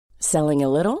Selling a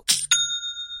little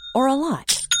or a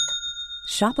lot?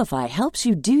 Shopify helps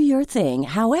you do your thing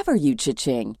however you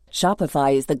cha-ching.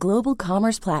 Shopify is the global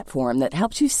commerce platform that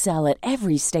helps you sell at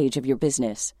every stage of your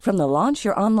business. From the launch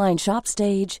your online shop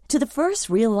stage to the first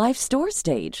real-life store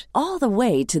stage, all the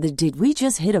way to the did we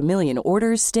just hit a million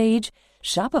orders stage.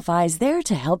 Shopify is there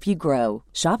to help you grow.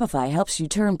 Shopify helps you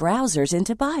turn browsers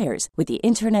into buyers with the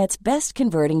internet's best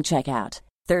converting checkout.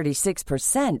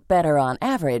 36% better on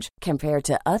average compared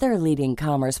to other leading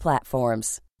commerce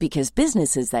platforms. Because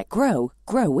businesses that grow,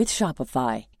 grow with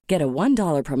Shopify. Get a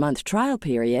 $1 per month trial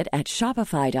period at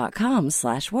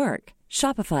shopify.com/work.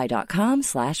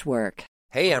 Shopify.com/work.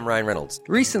 Hey, I'm Ryan Reynolds.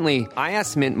 Recently, I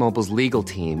asked Mint Mobile's legal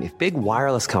team if big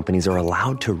wireless companies are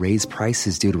allowed to raise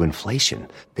prices due to inflation.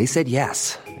 They said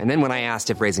yes. And then when I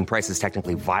asked if raising prices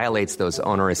technically violates those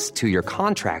onerous two-year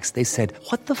contracts, they said,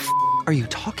 "What the f*** are you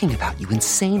talking about, you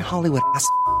insane Hollywood ass?"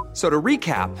 So to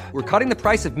recap, we're cutting the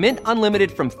price of Mint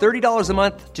Unlimited from $30 a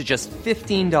month to just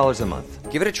 $15 a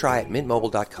month. Give it a try at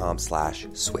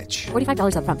mintmobile.com/switch.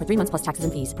 $45 up front for 3 months plus taxes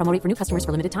and fees. Promo rate for new customers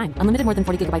for limited time. Unlimited more than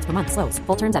 40 gigabytes per month. Slows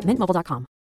full terms at mintmobile.com.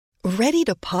 Ready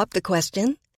to pop the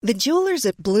question? The jewelers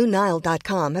at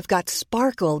BlueNile.com have got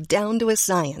sparkle down to a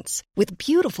science with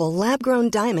beautiful lab-grown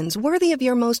diamonds worthy of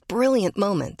your most brilliant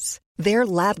moments. Their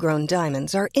lab-grown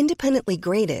diamonds are independently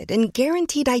graded and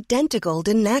guaranteed identical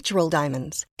to natural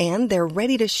diamonds. And they're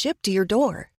ready to ship to your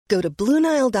door. Go to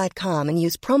BlueNile.com and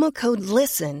use promo code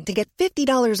LISTEN to get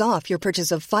 $50 off your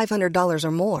purchase of $500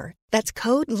 or more. That's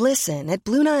code LISTEN at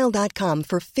BlueNile.com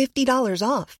for $50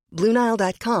 off.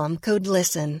 BlueNile.com, code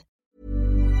LISTEN.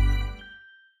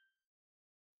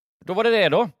 Då var det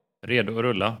redo. Redo att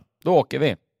rulla. Då åker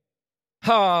vi.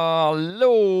 Hallå!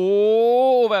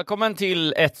 Välkommen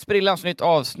till ett sprillans nytt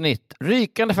avsnitt.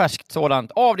 Rykande färskt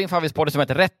sådant av din favorispodd som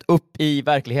heter Rätt upp i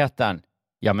verkligheten.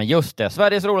 Ja, men just det.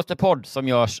 Sveriges roligaste podd som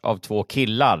görs av två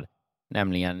killar.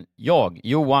 Nämligen jag,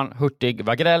 Johan Hurtig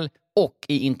Wagrell, och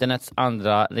i internets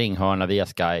andra ringhörna via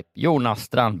Skype, Jonas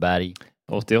Strandberg.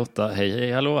 88,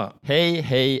 hej, hallå.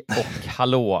 Hej och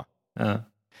hallå. Ja.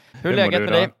 Hur är läget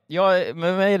med dig? Ja,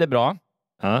 med mig är det bra.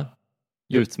 Ja,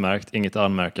 utmärkt, inget att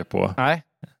anmärka på. Nej,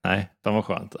 fan vad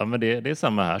skönt. Ja, men det är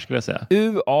samma här skulle jag säga.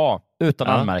 UA, utan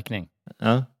anmärkning.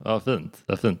 Ja, vad fint.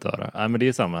 Det är fint att höra. Ja, men det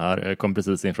är samma här. Jag kom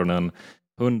precis in från en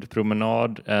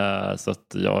hundpromenad så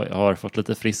att jag har fått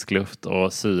lite frisk luft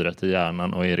och syre till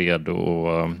hjärnan och är redo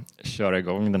att köra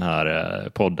igång den här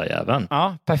poddajäveln.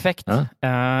 Ja, perfekt.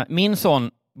 Ja. Min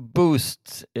sån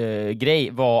boost-grej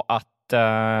var att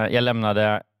jag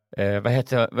lämnade jag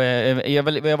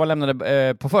var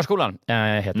lämnade på förskolan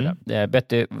heter det.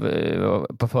 Betty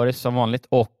på föris som vanligt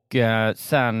och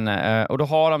sen och då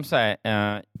har de så här,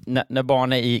 när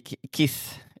barn är i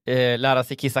lära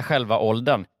sig kissa själva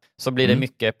åldern så blir det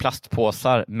mycket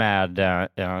plastpåsar med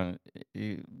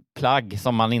plagg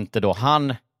som man inte då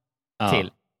hann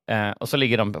till. Och så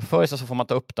ligger de på föris och så får man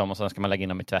ta upp dem och sen ska man lägga in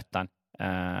dem i tvätten.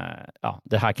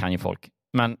 Det här kan ju folk.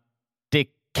 Men det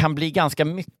kan bli ganska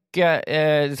mycket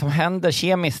som händer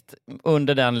kemiskt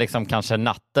under den liksom kanske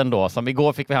natten då. Som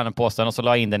igår fick vi här en påsen och så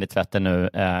la jag in den i tvätten nu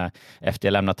efter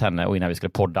jag lämnat henne och innan vi skulle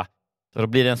podda. Så då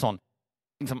blir det en sån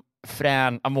liksom,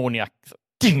 frän ammoniak.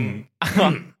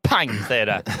 Pang säger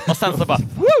det. Och sen så bara,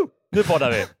 nu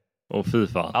poddar vi. Fy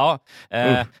fan. Ja,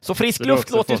 så frisk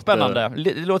luft låter spännande.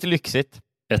 Det låter lyxigt.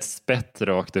 Ett spett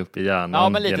rakt upp i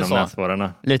hjärnan genom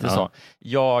näsborrarna. Lite så.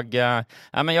 Jag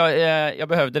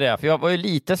behövde det. För jag var ju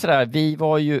lite sådär, vi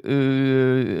var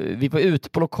ute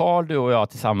på lokal du och jag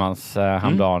tillsammans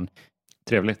häromdagen.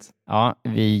 Trevligt. Ja,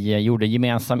 vi gjorde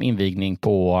gemensam invigning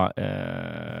på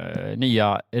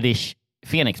nya Rish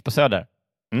Phoenix på Söder.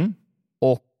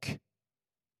 Och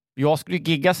jag skulle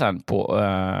gigga sen på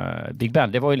Big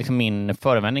Ben. Det var ju liksom min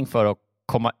förevändning för att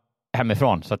komma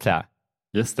hemifrån så att säga.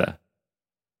 Just det.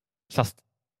 Fast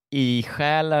i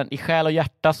själ och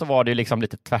hjärta så var det ju liksom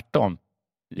lite tvärtom.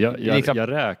 Jag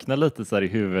räknar lite så här i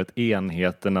huvudet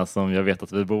enheterna som jag vet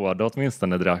att vi båda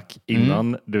åtminstone drack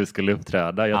innan du skulle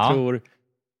uppträda. Jag tror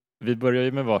vi börjar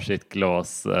ju med varsitt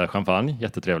glas champagne,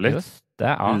 jättetrevligt. Just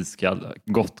det, iskall,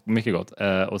 gott, mycket gott.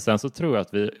 Och sen så tror jag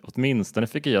att vi åtminstone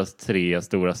fick i oss 3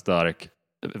 stora stark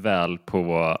väl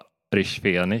på Rish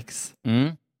Phoenix.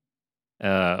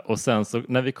 Och sen så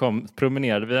när vi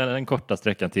promenerade vi den korta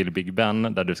sträckan till Big Ben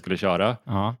där du skulle köra.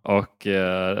 Och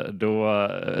då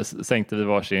sänkte vi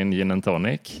varsin gin and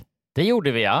tonic. Det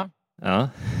gjorde vi, ja.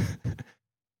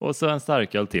 Och så en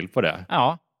starköl till på det.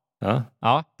 Ja.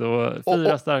 Så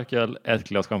 4 starköl, 1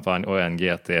 glas champagne och en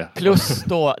GT. Plus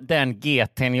då den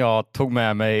GT:n jag tog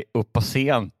med mig upp på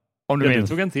scen Om du minns.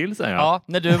 Du tog en till sen, Ja,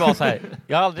 när du var så här.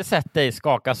 Jag har aldrig sett dig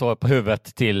skaka så på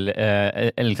huvudet till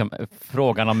liksom,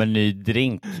 frågan om en ny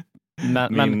drink.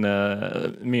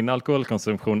 Min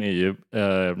alkoholkonsumtion är ju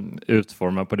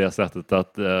utformad på det sättet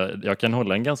att jag kan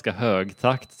hålla en ganska hög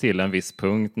takt till en viss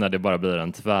punkt när det bara blir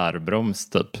en tvärbroms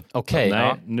typ. Okej,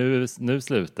 ja. Nu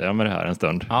slutar jag med det här en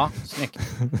stund. Ja, snyggt.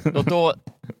 Då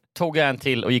tog jag en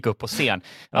till och gick upp på scen.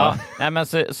 Ja. Nej, men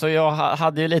så jag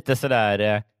hade ju lite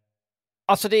sådär...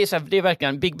 Alltså det är så här, det är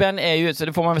verkligen... Big Ben är ju, så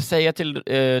det får man väl säga till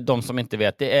de som inte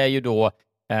vet, det är ju då,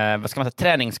 vad ska man säga,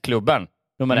 träningsklubben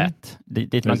nummer 1.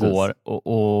 Dit man går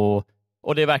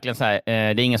och det är verkligen så här, det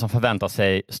är ingen som förväntar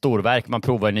sig storverk, man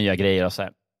provar nya grejer och så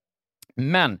här.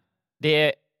 Men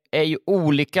det är ju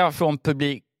olika från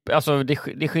publik, alltså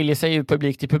det skiljer sig ju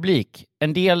publik till publik.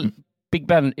 En del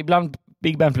ibland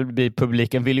Big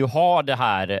Ben-publiken vill ju ha det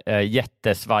här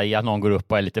jättesvaj att någon går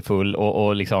upp och är lite full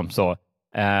och liksom så.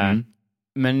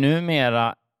 Men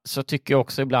numera så tycker jag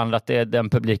också ibland att det är den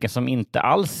publiken som inte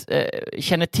alls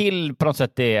känner till på något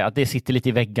sätt att det sitter lite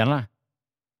i väggarna.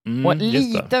 Och en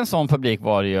liten sån publik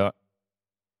var det ju.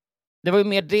 Det var ju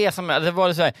mer det som, det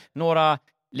var så här, några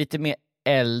lite mer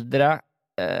äldre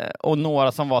och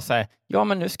några som var så här, ja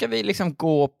men nu ska vi liksom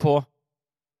gå på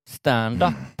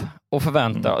stand-up och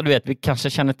förvänta, och du vet, vi kanske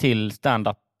känner till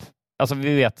stand-up, alltså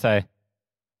vi vet så här,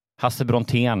 Hasse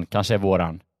Brontén kanske är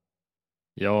våran.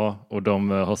 Ja, och de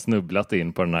har snubblat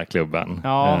in på den här klubben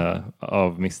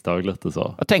av misstag lite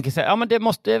så. Jag tänker så här, ja men det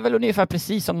måste väl ungefär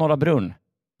precis som Norra Brunn.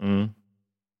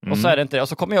 Och så är det inte det. Och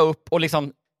så kommer jag upp och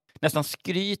liksom nästan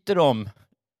skryter om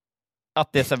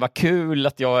att det så var kul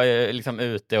att jag är liksom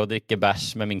ute och dricker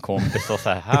bärs med min kompis och så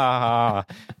här,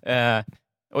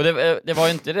 och det var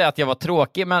ju inte det att jag var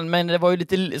tråkig, men det var ju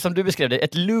lite, som du beskrev det,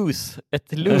 ett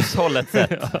loose hållet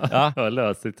sätt. Ja,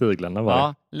 lös i tyglarna bara.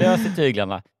 Ja, lös i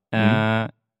tyglarna.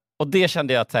 Och det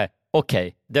kände jag att säga,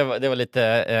 okej, det var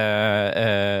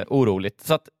lite oroligt.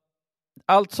 Så att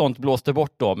allt sånt blåste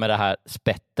bort då med det här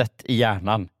spettet i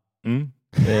hjärnan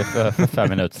för 5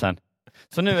 minuter sedan.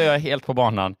 Så nu är jag helt på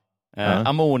banan.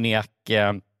 Ammoniak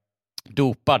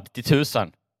dopad till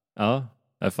 1000. Ja,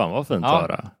 fan vad fint att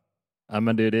höra. Ja,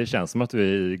 men det känns som att du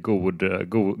är i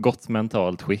gott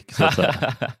mentalt skick så att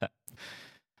säga.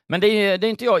 Men det är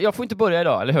inte jag får inte börja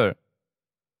idag, eller hur?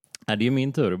 Nej, det är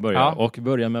min tur att börja. Ja. Och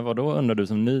börja med vad då, undrar du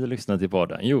som ny lyssnar till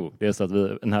podden? Jo, det är så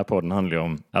att den här podden handlar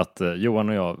om att Johan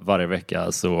och jag varje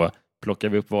vecka så plockar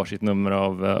vi upp varsitt nummer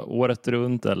av Året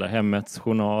runt eller Hemmets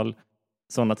journal,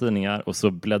 sådana tidningar, och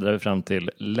så bläddrar vi fram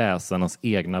till läsarnas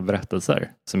egna berättelser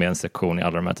som är en sektion i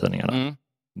alla de här tidningarna.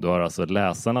 Då har alltså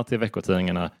läsarna till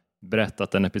veckotidningarna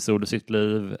berättat en episod i sitt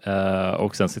liv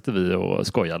och sen sitter vi och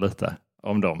skojar lite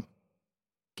om dem.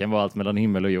 Det kan vara allt mellan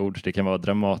himmel och jord. Det kan vara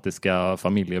dramatiska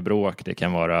familjebråk. Det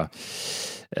kan vara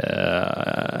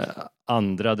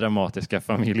andra dramatiska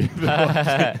familjebråk.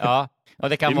 Ja, och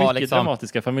det kan är vara mycket liksom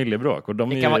dramatiska familjebråk. Och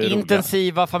det kan vara roliga.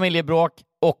 Intensiva familjebråk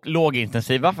och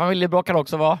lågintensiva familjebråk kan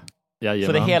också vara. Jajamän.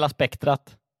 Så det är hela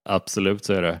spektrat. Absolut,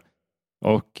 så är det.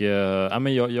 Och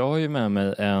men jag har ju med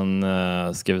mig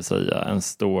en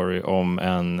story om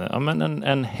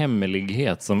en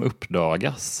hemlighet som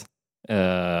uppdagas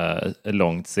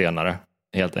långt senare,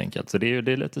 helt enkelt. Så det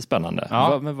är lite spännande.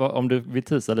 Ja. Om du vill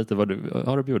tisa lite vad du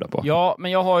har att bjuda på. Ja,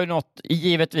 men jag har ju något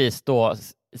givetvis då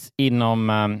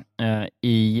inom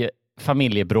i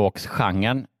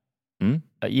familjebråksgenren,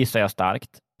 gissar jag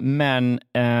starkt. Men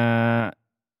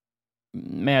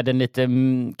med den lite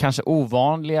kanske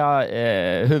ovanliga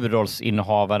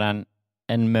huvudrollsinnehavaren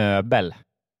en möbel.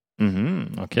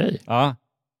 Okej. Ja.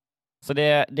 Så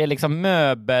det är liksom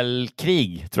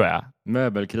möbelkrig, tror jag.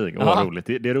 Möbelkrig, vad roligt.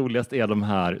 Det roligaste är de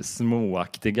här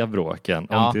småaktiga bråken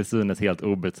om till synes helt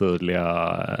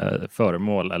obetydliga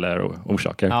föremål eller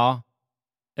orsaker.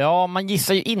 Ja, man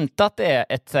gissar ju inte att det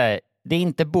är det är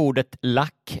inte bordet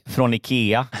lack från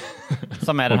Ikea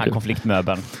som är den här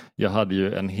konfliktmöbeln. Jag hade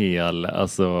ju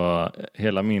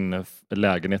hela min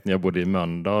lägenhet när jag bodde i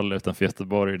Mölndal utanför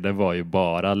Göteborg, det var ju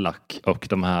bara lack och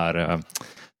de här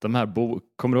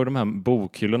kommer du ihåg de här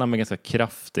bokhyllorna med ganska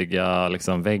kraftiga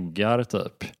liksom väggar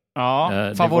typ?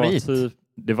 Ja, favorit.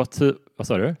 Det var typ, vad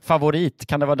sa du? Favorit,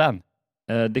 kan det vara den?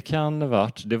 Det kan ha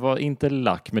varit. Det var inte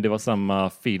lack, men det var samma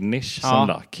finish som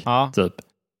lack. Typ.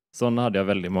 Sådana hade jag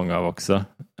väldigt många av också.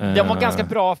 De var ganska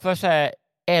bra för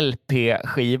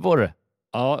LP-skivor.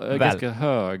 Ja, ganska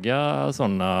höga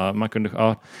sådana. Man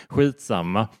kunde,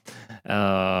 skitsamma.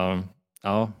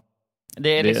 Det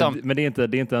är liksom... Men det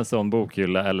är inte en sån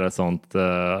bokhylla eller ett sånt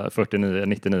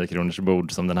 99 kronors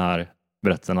bord som den här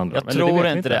berättelsen handlar om. Jag tror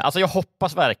inte det. Alltså jag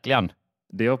hoppas verkligen.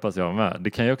 Det hoppas jag med. Det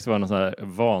kan ju också vara något så här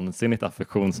vansinnigt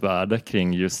affektionsvärde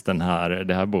kring just det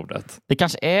här bordet. Det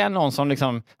kanske är någon som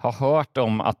liksom har hört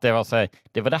om att det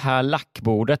var det här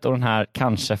lackbordet och den här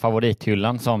kanske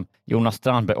favorithyllan som Jonas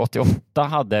Strandberg 88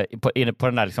 hade på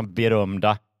den där liksom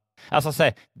berömda. Alltså så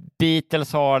här,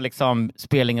 Beatles har liksom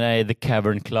spelningar i The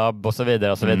Cavern Club och så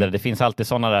vidare och så vidare. Det finns alltid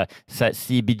sådana där så här,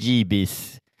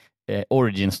 CBGBs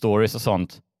origin stories och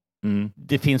sånt.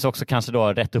 Det finns också kanske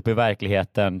då rätt upp i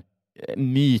verkligheten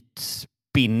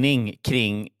mytspinning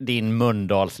kring din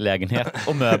Mölndalslägenhet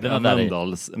och möblerna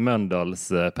där.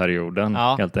 Mölndalsperioden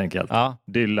helt enkelt. Ja.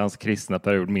 Dylans kristna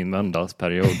period, min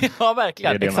Mölndalsperiod. Ja,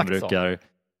 verkligen. Det är det man brukar.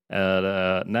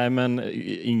 Nej, men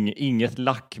inget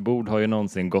lackbord har ju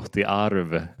någonsin gått i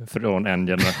arv från en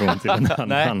generation till en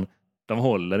annan. De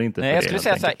håller inte. Nej, jag skulle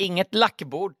säga så här, inget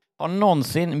lackbord har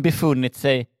någonsin befunnit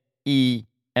sig i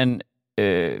en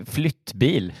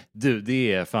flyttbil. Du,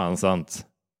 det är fan sant.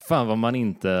 Fan vad man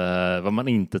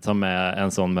inte tar med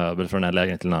en sån möbel från en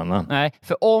lägenhet till en annan. Nej,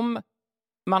 för om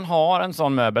man har en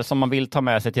sån möbel som man vill ta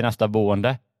med sig till nästa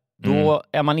boende, då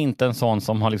är man inte en sån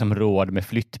som har liksom råd med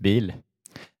flyttbil.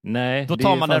 Nej, då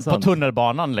tar man den på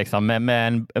tunnelbanan liksom,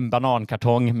 med en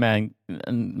banankartong med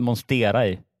en Monstera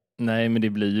i. Nej, men det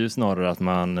blir ju snarare att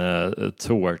man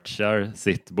torchar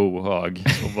sitt bohag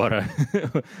och bara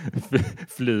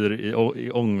flyr i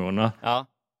ångorna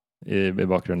i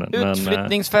bakgrunden.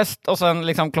 Utflyttningsfest och sen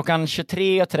liksom klockan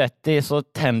 23:30 så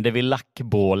tänder vi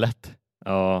lackbålet.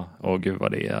 Ja, gud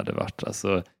vad det hade varit.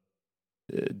 Alltså,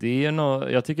 det är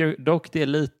nog, jag tycker dock det är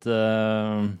lite...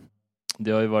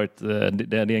 Det har ju varit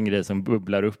det är en grej som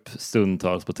bubblar upp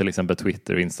stundtals på till exempel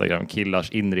Twitter och Instagram,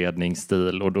 killars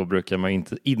inredningsstil, och då brukar man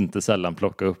inte sällan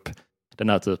plocka upp den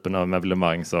här typen av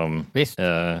möblemang som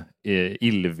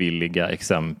illvilliga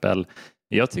exempel.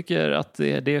 Jag tycker att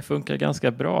det funkar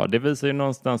ganska bra. Det visar ju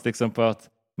någonstans liksom på att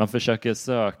man försöker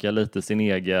söka lite sin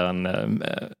egen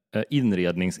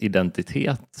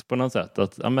inredningsidentitet på något sätt.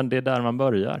 Att men det är där man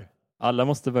börjar. Alla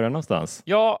måste börja någonstans.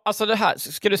 Ja, alltså det här.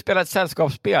 Ska du spela ett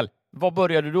sällskapsspel? Vad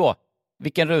börjar du då?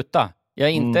 Vilken ruta? Jag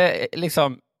är inte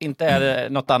är det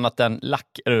något annat än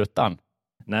lackrutan.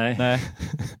 Nej.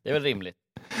 Det är väl rimligt.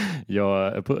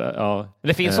 Ja.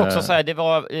 Det finns också så här,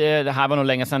 det här var nog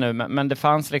länge sedan nu, men det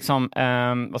fanns liksom,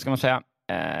 vad ska man säga,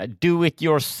 do it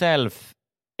yourself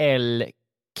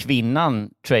L-kvinnan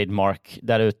trademark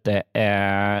där ute,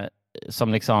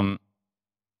 som liksom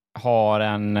har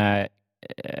en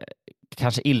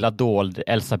kanske illa dold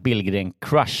Elsa Billgren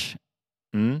crush.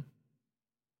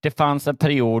 Det fanns en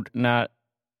period när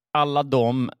alla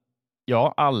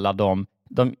de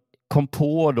kom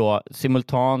på då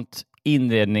simultant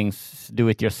inrednings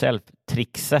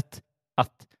do-it-yourself-trixet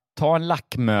att ta en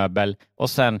lackmöbel och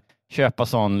sen köpa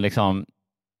sån liksom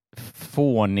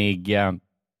fånig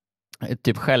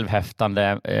typ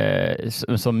självhäftande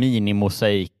som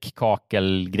minimosaik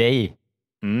kakelgrej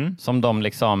som de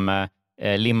liksom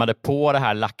limmade på det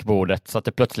här lackbordet så att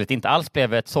det plötsligt inte alls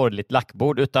blev ett sorgligt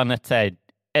lackbord utan ett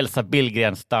Elsa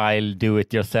Billgren-style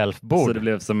do-it-yourself-bord. Så det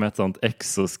blev som ett sånt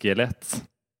exoskelett.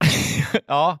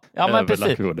 ja men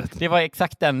precis. Det var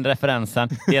exakt den referensen.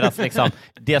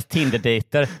 Deras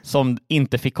Tinder-dater som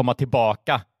inte fick komma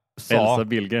tillbaka. Elsa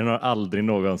Billgren har aldrig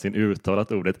någonsin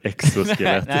uttalat ordet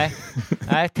exoskelett.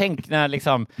 nej, tänk när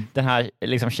liksom, den här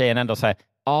liksom, tjejen ändå säger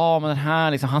men den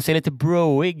här, liksom, han ser lite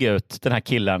broig ut, den här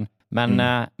killen.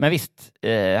 Men visst,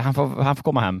 han får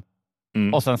komma hem.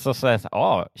 Och sen så säger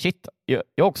jag shit,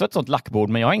 jag har också ett sånt lackbord,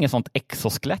 men jag har inget sånt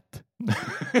exoskelett.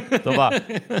 Då bara,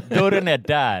 dörren är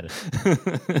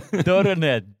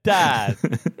där.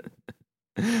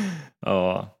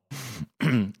 Ja.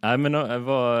 Nej, men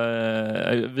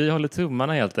vi håller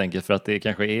tummarna helt enkelt för att det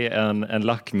kanske är en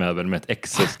lackmöbel med ett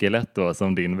exoskelett då,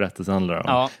 som din berättelse handlar om.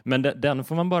 Ja. Men den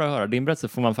får man bara höra. Din berättelse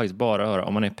får man faktiskt bara höra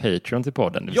om man är Patreon till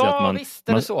podden. Det vill säga att visst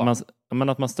är det så.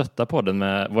 Att man stöttar podden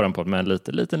med våran podd med en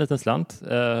liten slant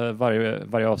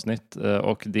varje avsnitt,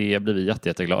 och det blir vi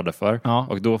jätteglada för. Ja.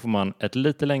 Och då får man ett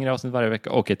lite längre avsnitt varje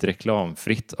vecka och ett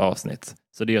reklamfritt avsnitt.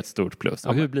 Så det är ett stort plus.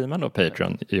 Och hur blir man då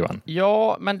Patreon, Johan?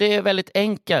 Ja, men det är väldigt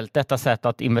enkelt detta sätt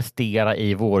att investera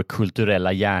i vår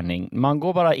kulturella gärning. Man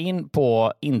går bara in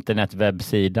på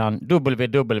internetwebbsidan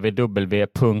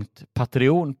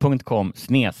www.patreon.com/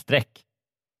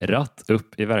 Rätt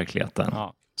upp i verkligheten.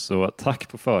 Ja. Så tack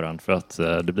på förhand för att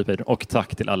det blir Patreon. Och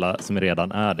tack till alla som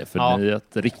redan är det. För ni är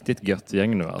ett riktigt gött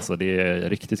gäng nu. Alltså, det är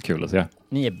riktigt kul att se.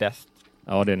 Ni är bäst.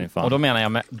 Ja, det är ni fan. Och då menar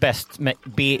jag med bäst med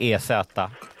B-E-Z.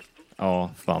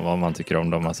 Ja, fan vad man tycker om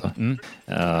dem alltså.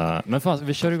 Men fan,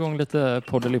 vi kör igång lite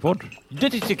podd. Det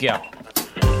tycker jag.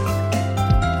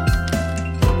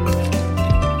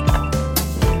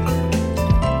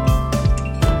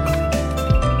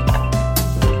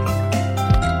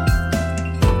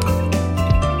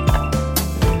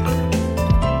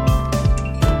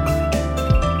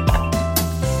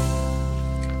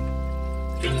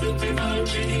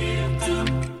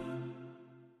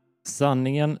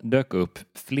 Sanningen dök upp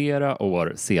flera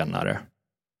år senare.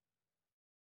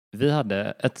 Vi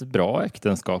hade ett bra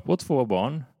äktenskap och 2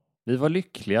 barn. Vi var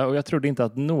lyckliga och jag trodde inte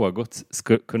att något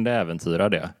kunde äventyra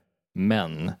det.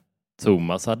 Men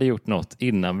Thomas hade gjort något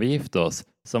innan vi gifte oss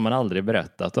som han aldrig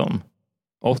berättat om.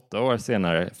 8 år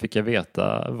senare fick jag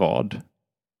veta vad.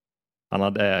 Han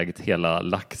hade ägt hela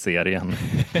lackserien.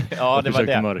 Ja, och det var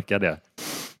försökte det. mörka det.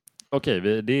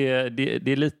 Okej, det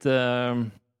är lite...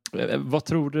 Vad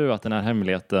tror du att den här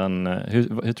hemligheten...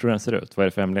 Hur tror du den ser ut? Vad är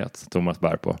det för hemlighet Thomas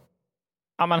bär på?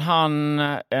 Ja, men han...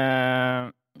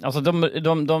 alltså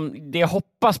det jag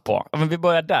hoppas på... Men vi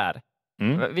börjar där.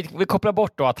 Vi kopplar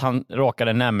bort då att han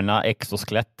råkade nämna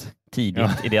exoskelett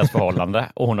tidigt i deras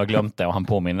förhållande och hon har glömt det och han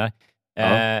påminner.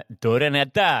 Dörren är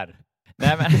där!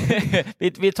 Nej, men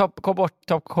vi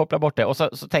kopplar bort det och så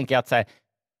tänker jag att så här,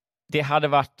 det hade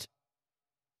varit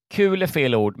kul är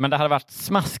fel ord, men det hade varit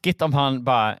smaskigt om han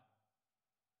bara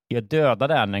jag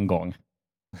dödade den en gång.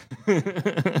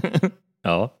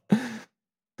 Ja.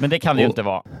 Men det kan det ju inte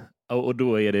vara. Och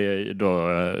då är det då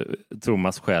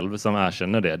Thomas själv som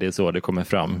erkänner det. Det är så det kommer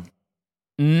fram.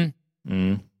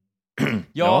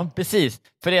 Ja, precis.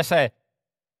 För det är så här,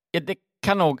 det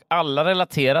kan nog alla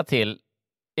relatera till,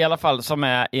 i alla fall som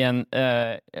är i en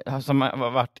som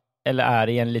har varit eller är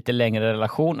i en lite längre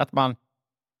relation, att man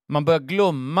börjar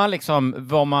glömma liksom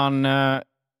vad man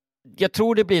jag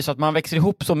tror det blir så att man växer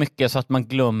ihop så mycket så att man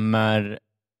glömmer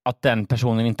att den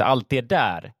personen inte alltid är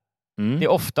där. Det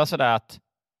är ofta så där att,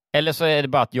 eller så är det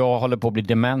bara att jag håller på att bli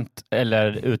dement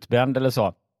eller utbränd eller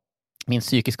så. Min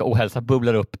psykiska ohälsa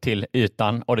bubblar upp till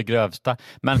ytan och det grövsta.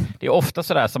 Men det är ofta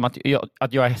så där som att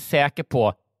jag är säker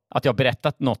på att jag har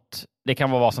berättat något. Det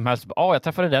kan vara vad som helst. Jag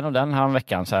träffade den och den här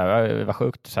veckan. Så här, det var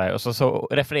sjukt. Så här. Och så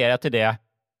refererar jag till det.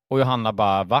 Och Johanna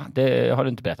bara, va? Det har du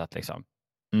inte berättat liksom.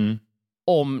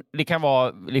 Om det kan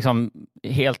vara liksom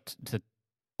helt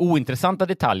ointressanta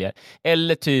detaljer.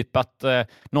 Eller typ att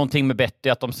någonting med Betty,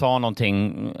 att de sa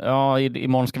någonting. Ja,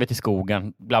 imorgon ska vi till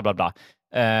skogen. Bla bla bla.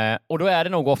 Och då är det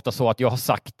nog ofta så att jag har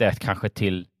sagt det kanske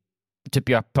till typ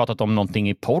jag har pratat om någonting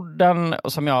i podden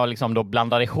som jag liksom då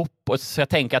blandar ihop. Och så jag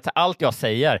tänker att allt jag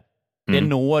säger det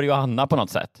når Johanna på något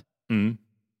sätt.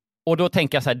 Och då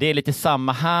tänker jag så här, det är lite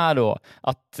samma här då.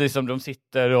 Att liksom de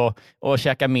sitter och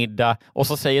käkar middag och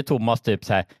så säger Thomas typ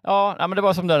så här, ja men det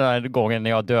var som den där gången när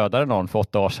jag dödade någon för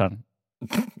 8 år sedan.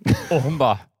 Och hon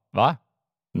bara, va?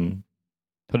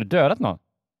 Har du dödat någon?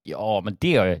 Ja, men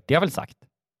det har jag väl sagt.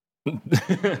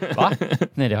 Va?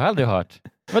 Nej, det har jag aldrig hört.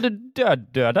 Var du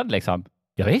dödad liksom?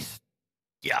 Ja, visst.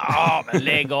 Ja, men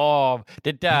lägg av.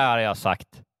 Det där har jag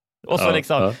sagt. Och så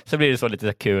liksom, så blir det så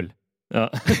lite kul. Ja.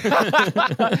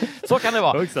 Så kan det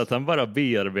vara. Också att han bara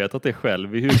bearbetat det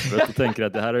själv i huvudet och tänker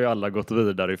att det här har ju alla gått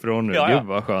vidare ifrån nu. Gud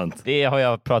vad skönt. Det har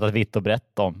jag pratat vitt och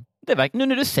brett om. Det är nu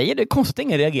när du säger det, konstigt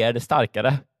ingen reagerade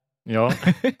starkare. Ja.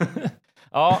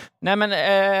 Ja, nej men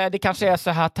det kanske är så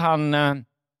här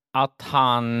att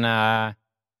han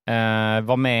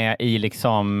var med i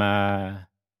liksom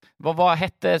vad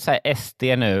hette så här SD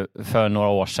nu för några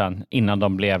år sedan innan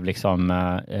de blev liksom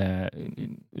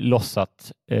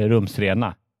lossat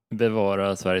rumsrena.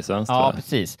 Bevara Sveriges Svenska. Ja,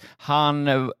 precis. Han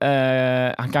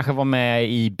kanske var med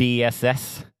i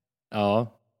BSS. Ja,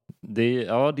 det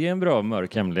är en bra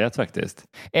mörk hemlighet faktiskt.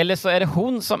 Eller så är det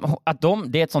hon som, att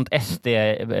det är ett sånt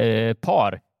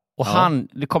SD-par. Och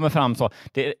det kommer fram så,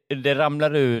 det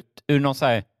ramlar ut ur någon så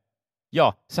här,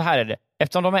 så här är det.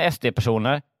 Eftersom de är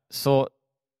SD-personer så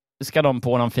ska de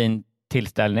på någon fin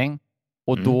tillställning.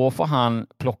 Och då får han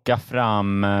plocka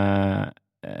fram,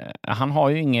 han har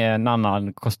ju ingen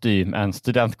annan kostym än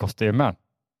studentkostymen.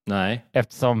 Nej.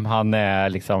 Eftersom han är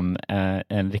liksom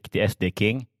en riktig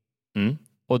SD-king.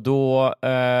 Och då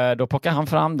plockar han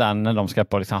fram den när de ska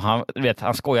på liksom,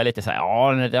 han skojar lite så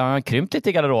här, han har krympt lite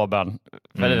i garderoben.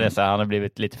 För det är så här, han har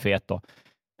blivit lite fet då.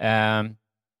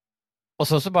 Och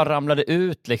så bara ramlar det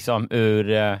ut liksom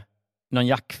ur någon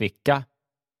jackficka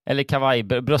eller kavaj,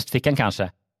 bröstfickan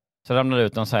kanske. Så ramlar det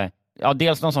ut någon så här,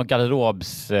 dels någon sån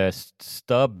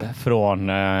garderobsstubb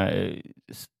från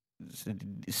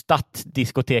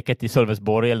Stadsdiskoteket i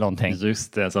Sölvesborg eller någonting.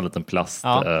 Just det, en sån liten plast.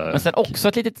 Men sen också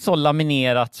ett litet så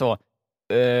laminerat så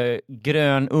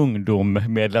grön ungdom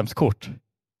medlemskort.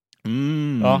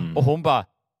 Ja, och hon bara,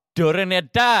 dörren är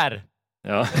där!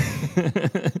 Ja.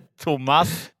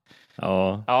 Thomas.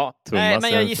 Ja. Thomas. Nej,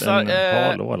 men jag gissar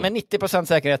med 90%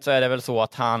 säkerhet så är det väl så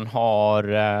att han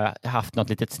har haft något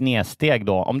litet snedsteg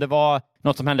då. Om det var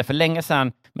något som hände för länge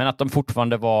sedan, men att de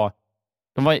fortfarande var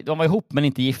ihop men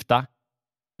inte gifta.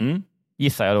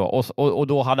 Gissar jag då. Och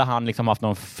då hade han liksom haft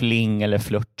någon fling eller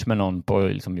flört med någon på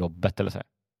liksom jobbet eller så.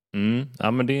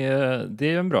 Ja, men det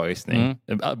är en bra gissning.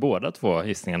 Båda två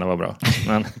gissningarna var bra.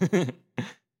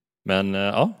 Men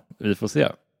ja, vi får se.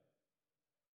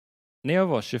 När jag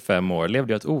var 25 år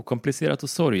levde jag ett okomplicerat och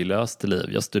sorglöst liv.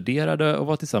 Jag studerade och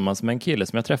var tillsammans med en kille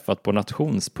som jag träffat på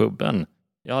nationspubben.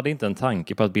 Jag hade inte en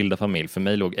tanke på att bilda familj. För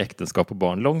mig låg äktenskap och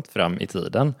barn långt fram i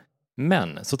tiden.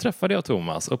 Men så träffade jag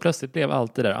Thomas och plötsligt blev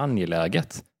allt det där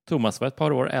angeläget. Thomas var ett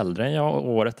par år äldre än jag och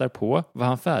året därpå var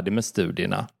han färdig med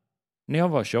studierna. När jag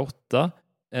var 28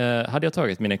 hade jag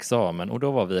tagit min examen och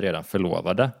då var vi redan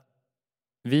förlovade.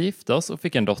 Vi gifte oss och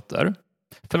fick en dotter.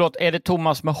 Förlåt, är det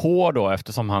Thomas med H då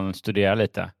eftersom han studerar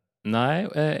lite?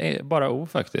 Nej, bara O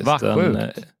faktiskt. Vad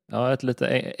sjukt.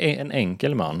 En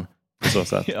enkel man på så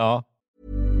sätt. Ja.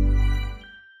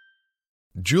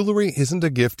 Jewelry isn't a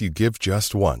gift you give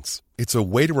just once. It's a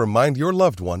way to remind your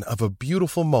loved one of a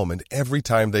beautiful moment every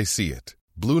time they see it.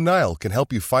 Blue Nile can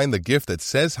help you find the gift that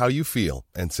says how you feel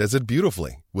and says it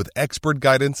beautifully with expert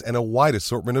guidance and a wide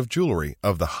assortment of jewelry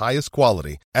of the highest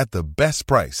quality at the best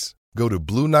price. Go to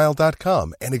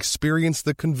BlueNile.com and experience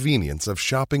the convenience of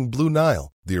shopping Blue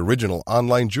Nile, the original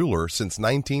online jeweler since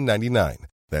 1999.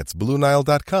 That's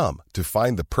BlueNile.com to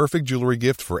find the perfect jewelry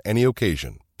gift for any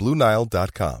occasion.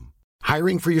 BlueNile.com.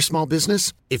 Hiring for your small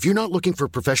business? If you're not looking for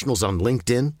professionals on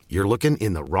LinkedIn, you're looking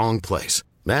in the wrong place.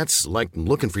 That's like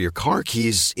looking for your car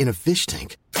keys in a fish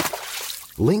tank.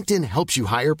 LinkedIn helps you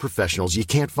hire professionals you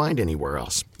can't find anywhere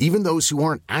else, even those who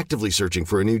aren't actively searching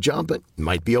for a new job but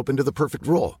might be open to the perfect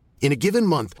role. In a given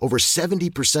month, over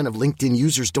 70% of LinkedIn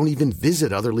users don't even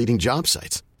visit other leading job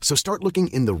sites. So start looking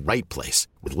in the right place.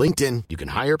 With LinkedIn, you can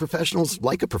hire professionals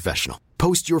like a professional.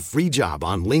 Post your free job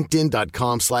on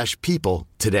linkedin.com/people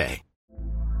today.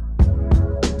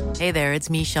 Hey there, it's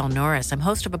Michelle Norris. I'm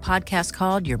host of a podcast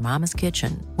called Your Mama's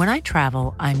Kitchen. When I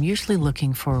travel, I'm usually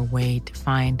looking for a way to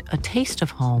find a taste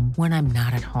of home when I'm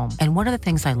not at home. And one of the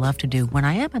things I love to do when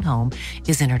I am at home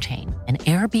is entertain. And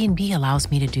Airbnb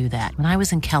allows me to do that. When I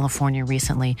was in California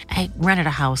recently, I rented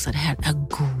a house that had a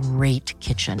great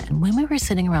kitchen. And when we were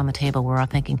sitting around the table, we were all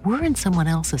thinking, we're in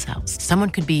someone else's house. Someone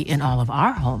could be in all of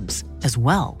our homes as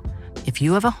well. If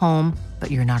you have a home, but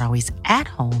you're not always at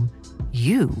home,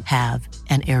 you have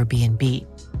an Airbnb.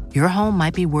 Your home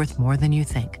might be worth more than you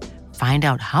think. Find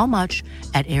out how much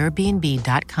at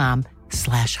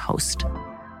airbnb.com/host.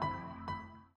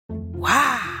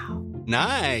 Wow.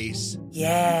 Nice.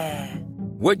 Yeah.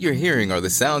 What you're hearing are the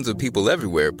sounds of people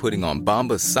everywhere putting on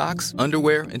Bombas socks,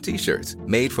 underwear, and T-shirts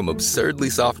made from absurdly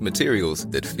soft materials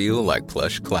that feel like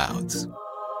plush clouds.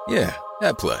 Yeah,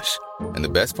 that plush. And the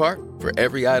best part? For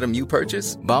every item you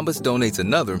purchase, Bombas donates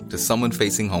another to someone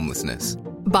facing homelessness.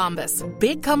 Bombas.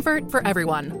 Big comfort for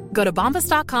everyone. Go to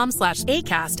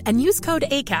bombas.com/ACAST and use code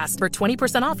ACAST for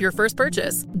 20% off your first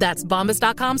purchase. That's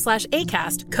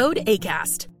bombas.com/ACAST. Code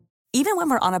ACAST. Even when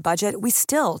we're on a budget, we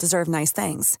still deserve nice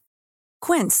things.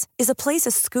 Quince is a place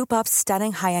to scoop up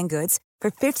stunning high-end goods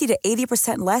for 50 to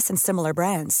 80% less than similar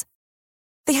brands.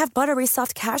 They have buttery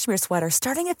soft cashmere sweaters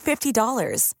starting at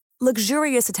 $50,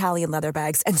 luxurious Italian leather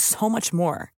bags, and so much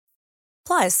more.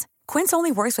 Plus, Quince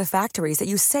only works with factories that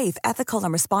use safe, ethical,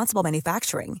 and responsible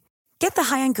manufacturing. Get the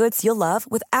high-end goods you'll love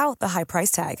without the high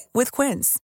price tag with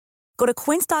Quince. Go to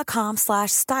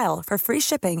quince.com/style for free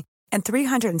shipping and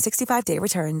 365-day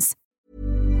returns.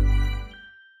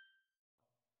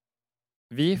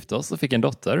 Vi gifte oss och fick en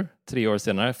dotter. 3 år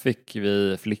senare fick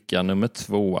vi flicka nummer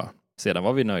 2. Sedan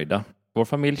var vi nöjda. Vår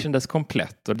familj kändes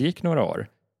komplett och det gick några år.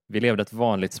 Vi levde ett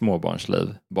vanligt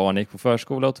småbarnsliv. Barn gick på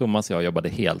förskola och Thomas och jag jobbade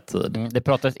heltid. Det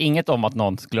pratades inget om att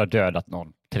någon skulle ha dödat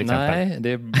någon, till exempel. Nej,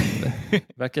 det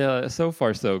verkar so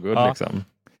far so good liksom.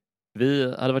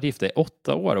 Vi hade varit gifta i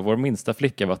 8 år och vår minsta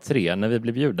flicka var 3 när vi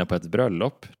blev bjudna på ett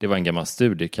bröllop. Det var en gammal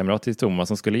studiekamrat till Thomas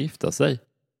som skulle gifta sig.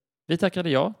 Vi tackade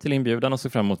ja till inbjudan och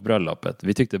såg fram emot bröllopet.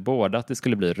 Vi tyckte båda att det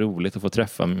skulle bli roligt att få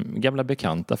träffa gamla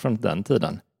bekanta från den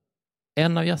tiden.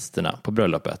 En av gästerna på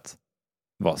bröllopet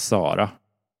var Sara.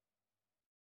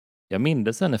 Jag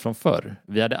mindes henne från förr.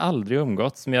 Vi hade aldrig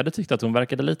umgåtts, men jag hade tyckt att hon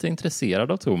verkade lite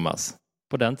intresserad av Thomas.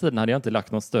 På den tiden hade jag inte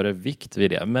lagt någon större vikt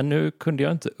vid det, men nu kunde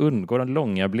jag inte undgå de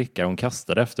långa blickar hon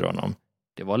kastade efter honom.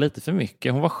 Det var lite för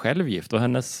mycket. Hon var själv gift och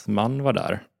hennes man var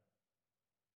där.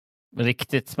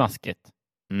 Riktigt smaskigt.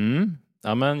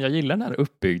 Ja, men jag gillar den här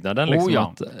uppbyggnaden. Liksom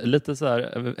att, lite så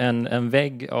här en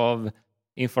vägg av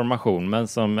information, men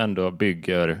som ändå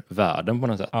bygger världen på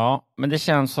något sätt. Ja, men det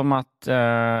känns som att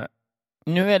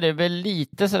nu är det väl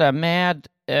lite sådär med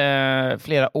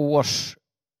flera års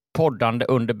poddande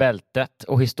under bältet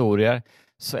och historier,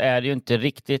 så är det ju inte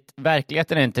riktigt,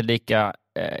 verkligheten är inte lika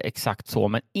exakt så,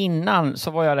 men innan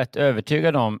så var jag rätt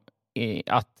övertygad om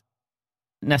att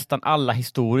nästan alla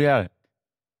historier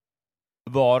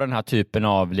var den här typen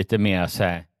av lite mer så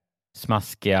här,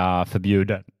 smaskiga,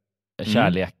 förbjuden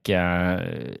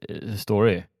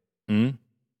kärlek-story.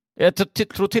 Jag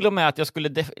tror till och med att jag skulle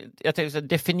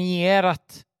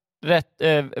definierat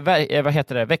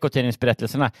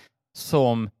veckotidningsberättelserna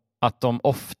som att de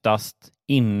oftast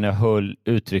innehöll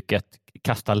uttrycket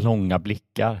kasta långa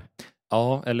blickar.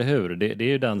 Ja, eller hur? Det är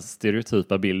ju den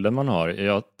stereotypa bilden man har.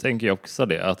 Jag tänker ju också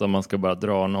det, att om man ska bara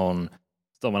dra någon,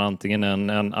 så har man antingen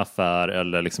en affär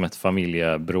eller liksom ett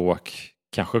familjebråk,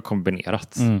 kanske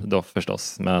kombinerat då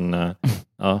förstås. Men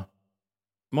ja.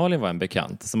 Malin var en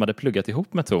bekant som hade pluggat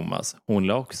ihop med Thomas. Hon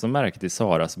la också märke till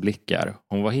Saras blickar.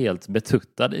 Hon var helt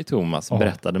betuttad i Thomas,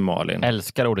 berättade Malin.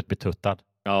 Älskar ordet betuttad.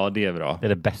 Ja, det är bra. Det är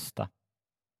det bästa.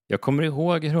 Jag kommer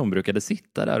ihåg hur hon brukade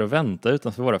sitta där och vänta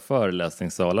utanför våra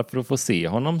föreläsningssalar för att få se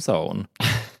honom, sa hon.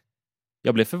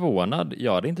 Jag blev förvånad.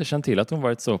 Jag hade inte känt till att hon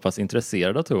varit så pass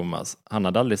intresserad av Thomas. Han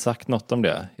hade aldrig sagt något om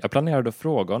det. Jag planerade att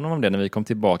fråga honom om det när vi kom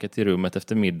tillbaka till rummet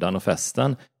efter middagen och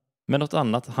festen. Men något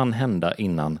annat hann hända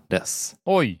innan dess.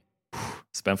 Oj!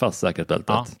 Spänn fast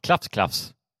säkerhetsbältet. Ja,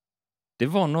 klaps. Det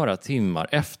var några timmar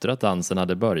efter att dansen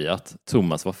hade börjat.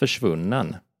 Thomas var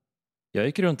försvunnen. Jag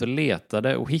gick runt och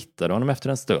letade och hittade honom efter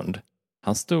en stund.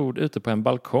 Han stod ute på en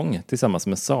balkong tillsammans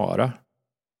med Sara.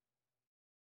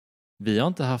 Vi har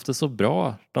inte haft det så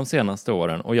bra de senaste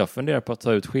åren och jag funderar på att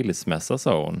ta ut skilsmässa,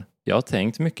 sa hon. Jag har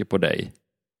tänkt mycket på dig.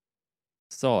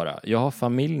 Sara, jag har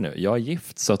familj nu. Jag är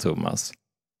gift, sa Thomas.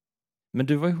 Men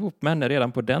du var ihop med henne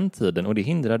redan på den tiden och det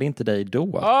hindrade inte dig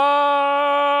då.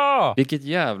 Vilket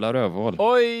jävla rövhål.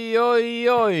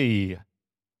 Oj.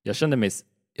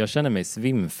 Jag kände mig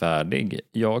svimfärdig.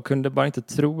 Jag kunde bara inte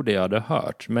tro det jag hade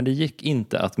hört, men det gick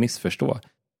inte att missförstå.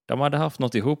 De hade haft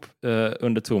något ihop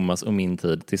under Thomas och min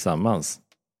tid tillsammans.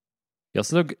 Jag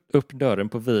slog upp dörren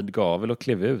på vid gavel och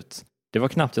klev ut. Det var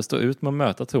knappt jag stod ut med att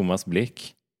möta Thomas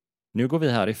blick. Nu går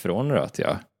vi härifrån, röt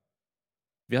jag.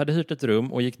 Vi hade hyrt ett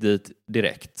rum och gick dit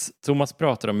direkt. Thomas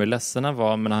pratade om hur ledsen han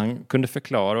var, men han kunde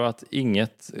förklara att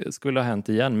inget skulle ha hänt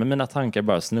igen, men mina tankar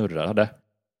bara snurrade.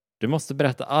 Du måste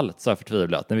berätta allt, sa jag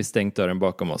förtvivlat när vi stängt dörren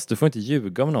bakom oss. Du får inte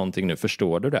ljuga om någonting nu,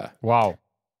 förstår du det? Wow.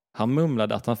 Han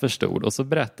mumlade att han förstod och så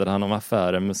berättade han om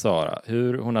affären med Sara,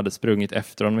 hur hon hade sprungit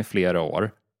efter honom i flera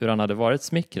år, hur han hade varit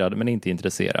smickrad men inte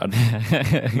intresserad.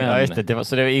 Men... Ja, just det.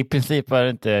 Så det var, i princip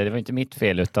var det var inte mitt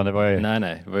fel, utan det var ju... Nej,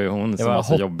 det var ju hon som var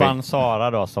så jobbig. Det var hoppan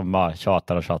Sara då som bara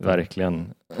tjatade.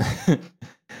 Verkligen.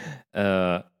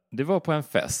 Det var på en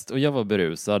fest och jag var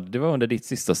berusad. Det var under ditt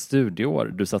sista studieår.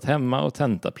 Du satt hemma och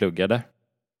tentapluggade.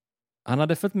 Han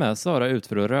hade följt med Sara ut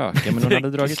för att röka, men hon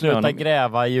hade dragit Sluta med honom...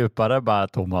 gräva djupare bara,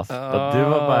 Thomas. Du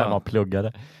var bara hemma och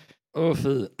pluggade.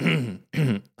 Fy.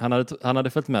 Han hade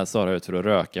följt med Sara ut för att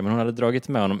röka, men hon hade dragit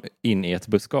med honom in i ett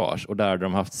buskage och där hade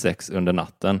de haft sex under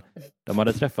natten. De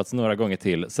hade träffats några gånger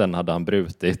till, sen hade han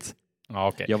brutit. Ja,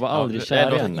 okay. Jag var aldrig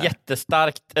kär i henne.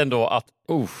 Jättestarkt ändå att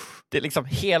det liksom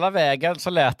hela vägen så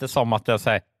lät det som att jag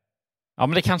säger, ja,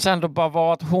 men det kanske ändå bara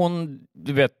var att hon,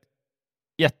 du vet,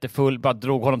 jättefull, bara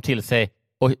drog honom till sig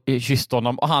och kysste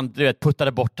honom och han, du vet,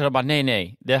 puttade bort det och bara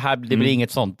nej, det blir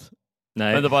inget sånt.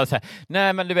 Nej. Men det var så här,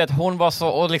 nej, men du vet, hon var så,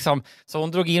 och liksom, så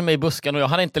hon drog in mig i busken och jag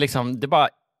hann inte liksom,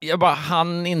 jag bara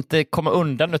hann inte komma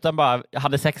undan, utan bara jag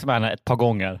hade sex med henne ett par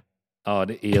gånger. Ja,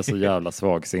 det är så jävla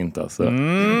svagsint alltså.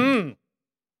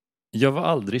 Jag var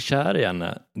aldrig kär i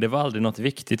henne. Det var aldrig något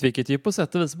viktigt, vilket ju på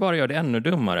sätt och vis bara gör det ännu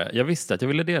dummare. Jag visste att jag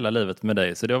ville dela livet med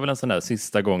dig, så det var väl en sån där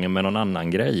sista gången med någon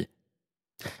annan grej.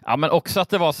 Ja, men också att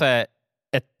det var så här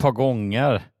ett par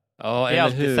gånger. Ja, det är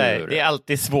alltid hur? Så här, det är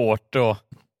alltid svårt att...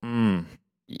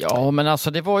 Ja, men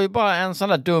alltså det var ju bara en sån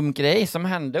där dum grej som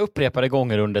hände upprepade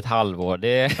gånger under ett halvår.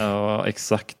 Ja,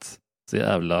 exakt. Så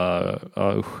jävla...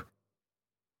 Ja, usch.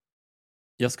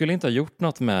 Jag skulle inte ha gjort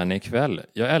något med henne ikväll.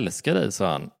 Jag älskar dig,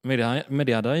 sa han. Men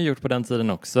det hade han gjort på den tiden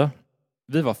också.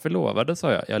 Vi var förlovade,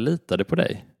 sa jag. Jag litade på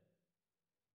dig.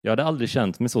 Jag hade aldrig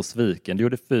känt mig så sviken. Det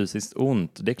gjorde fysiskt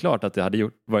ont. Det är klart att det hade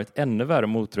varit ännu värre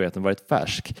om otroheten varit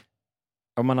färsk.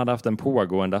 Om man hade haft en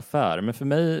pågående affär. Men för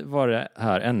mig var det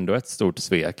här ändå ett stort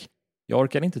svek. Jag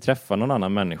orkade inte träffa någon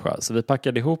annan människa. Så vi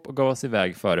packade ihop och gav oss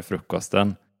iväg före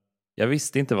frukosten. Jag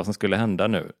visste inte vad som skulle hända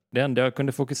nu. Det enda jag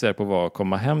kunde fokusera på var att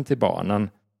komma hem till barnen.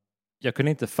 Jag kunde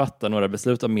inte fatta några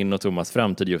beslut om min och Thomas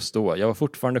framtid just då. Jag var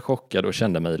fortfarande chockad och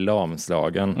kände mig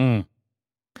lamslagen.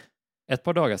 Ett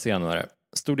par dagar senare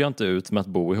stod jag inte ut med att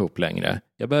bo ihop längre.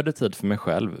 Jag behövde tid för mig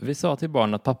själv. Vi sa till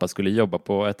barnen att pappa skulle jobba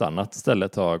på ett annat ställe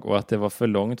ett tag och att det var för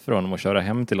långt för honom att köra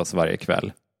hem till oss varje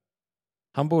kväll.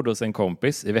 Han bodde hos en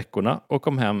kompis i veckorna och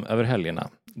kom hem över helgerna.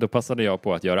 Då passade jag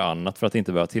på att göra annat för att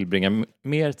inte behöva tillbringa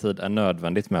mer tid än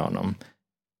nödvändigt med honom.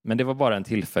 Men det var bara en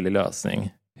tillfällig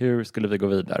lösning. Hur skulle vi gå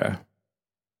vidare?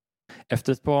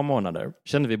 Efter ett par månader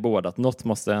kände vi båda att något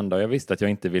måste hända och jag visste att jag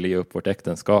inte ville ge upp vårt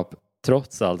äktenskap.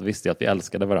 Trots allt visste jag att vi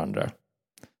älskade varandra.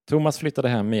 Thomas flyttade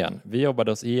hem igen. Vi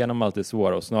jobbade oss igenom allt det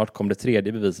svåra och snart kom det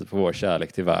tredje beviset på vår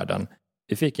kärlek till världen.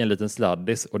 Vi fick en liten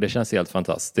sladdis och det känns helt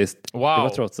fantastiskt. Wow. Det var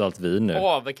trots allt vi nu.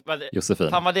 Josefin.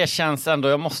 Fan vad det känns ändå.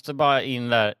 Jag måste bara in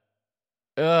där.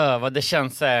 Vad det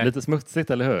känns. Lite smutsigt,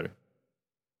 eller hur?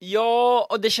 Ja,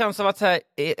 och det känns som att så här,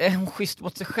 är hon schysst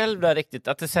mot sig själv där riktigt?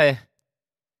 Att det säger,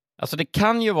 alltså det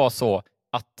kan ju vara så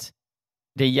att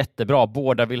det är jättebra.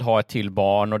 Båda vill ha ett till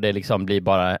barn och det liksom blir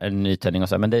bara en nytändning och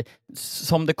så. Men det,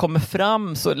 som det kommer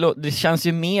fram så det känns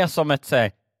ju mer som ett så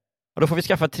här, och då får vi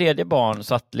skaffa ett tredje barn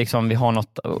så att liksom vi har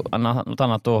något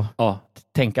annat att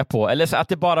tänka på. Eller så att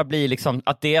det bara blir liksom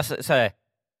att det är så här,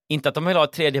 inte att de vill ha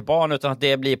ett tredje barn utan att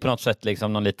det blir på något sätt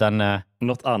liksom någon liten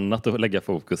något annat att lägga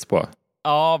fokus på.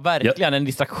 Ja, verkligen en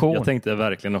distraktion. Jag tänkte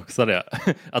verkligen också det.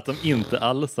 Att de inte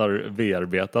alls har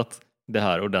bearbetat det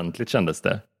här ordentligt, kändes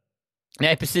det.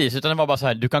 Nej, precis. Utan det var bara så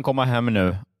här, du kan komma hem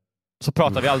nu. Så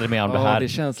pratar vi aldrig mer om det här. Det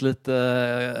känns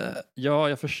lite... Ja,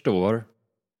 jag förstår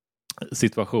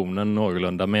situationen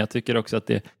någorlunda. Men jag tycker också att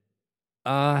det...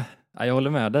 jag håller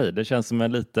med dig. Det känns som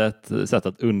ett litet sätt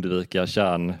att undvika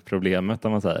kärnproblemet,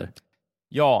 om man säger.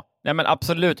 Ja, nej men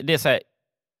absolut. Det är så här,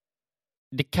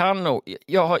 det kan nog...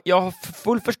 Jag har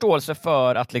full förståelse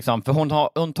för att liksom... För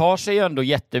hon tar sig ju ändå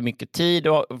jättemycket tid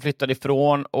och flyttar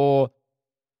ifrån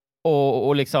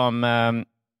och liksom...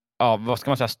 vad ska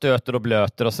man säga? Stöter och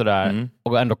blöter och sådär.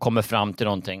 Och ändå kommer fram till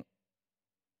någonting.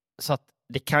 Så att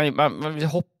det kan man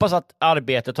hoppas att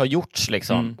arbetet har gjorts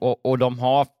liksom. Och de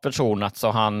har försonats så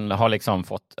han har liksom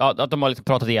fått... Ja, att de har liksom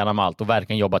pratat igenom allt och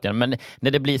verkligen jobbat igenom. Men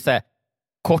när det blir så här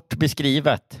kort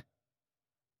beskrivet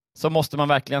så måste man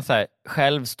verkligen så här,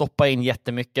 själv stoppa in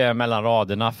jättemycket mellan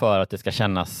raderna för att det ska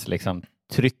kännas liksom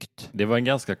tryggt. Det var en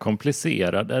ganska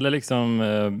komplicerad eller liksom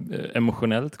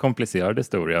emotionellt komplicerad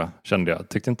historia, kände jag.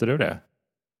 Tyckte inte du det?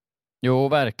 Jo,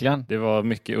 verkligen. Det var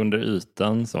mycket under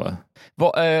ytan så.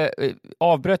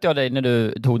 Avbröt jag dig när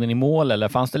du tog den i mål eller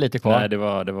fanns det lite kvar? Nej, det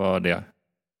var det.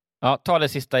 Ja, ta det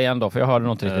sista igen då, för jag hörde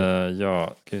något riktigt.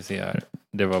 Ja, kan vi se här.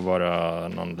 Det var bara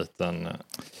någon liten...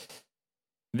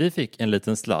 Vi fick en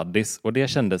liten sladdis och det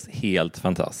kändes helt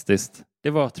fantastiskt. Det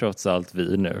var trots allt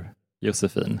vi nu,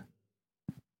 Josefin.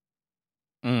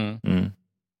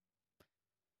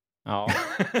 Ja.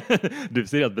 Du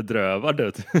ser helt bedrövad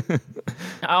ut.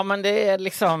 Ja, men det är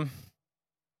liksom...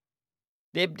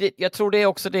 jag tror det är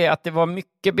också det att det var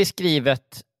mycket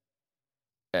beskrivet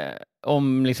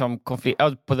om liksom konflikt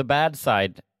på the bad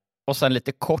side och sen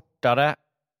lite kortare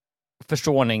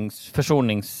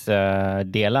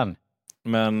försoningsdelen.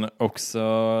 Men också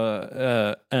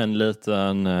en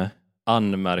liten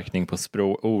anmärkning på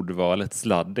ordvalet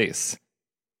sladdis.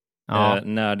 Ja.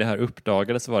 När det här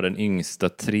uppdagades var den yngsta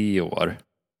 3 år.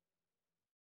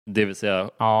 Det vill säga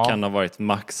kan ha varit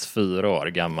max 4 år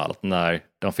gammalt när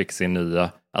de fick sin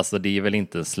nya. Alltså det är väl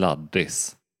inte en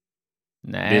sladdis.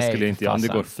 Nej, det skulle inte, om det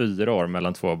går 4 år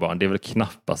mellan 2 barn, det är väl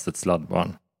knappast ett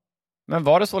sladdbarn. Men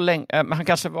var det så länge? Han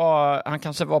kanske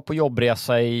var på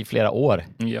jobbresa i flera år.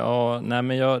 Ja, nej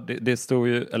men det stod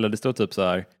ju, eller det stod typ så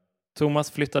här.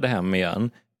 Thomas flyttade hem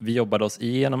igen. Vi jobbade oss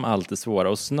igenom allt det svåra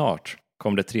och snart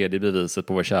kom det tredje beviset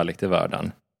på vår kärlek till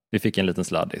världen. Vi fick en liten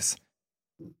sladdis.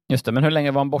 Just det, men hur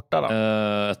länge var han borta då?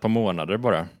 Ett par månader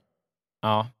bara.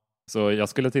 Ja. Så jag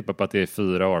skulle tippa på att det är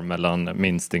 4 år mellan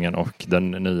minstingen och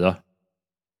den nya.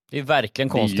 Det är verkligen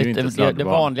konstigt. Det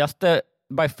vanligaste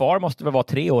by far måste väl vara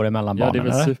 3 år emellan barnen. Ja, det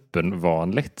är väl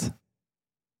supervanligt.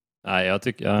 Nej, jag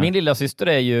tycker... Min lilla syster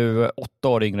är ju 8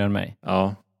 år yngre än mig.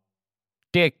 Ja.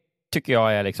 Det tycker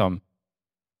jag är liksom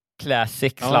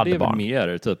classic sladdbarn. Ja, det är väl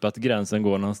mer typ att gränsen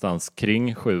går någonstans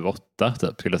kring 7-8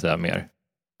 typ, skulle jag säga mer.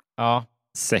 Ja.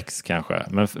 6 kanske.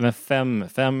 Men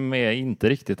 5 är inte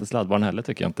riktigt ett sladdbarn heller,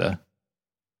 tycker jag inte.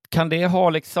 Kan det ha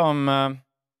liksom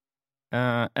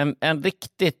en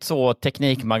riktigt så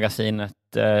teknikmagasinet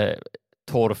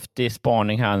torftig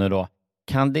spaning här nu då?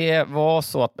 Kan det vara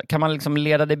så att kan man liksom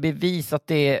leda det bevis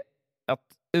att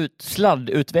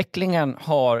sladdutvecklingen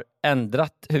har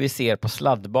ändrat hur vi ser på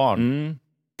sladdbarn?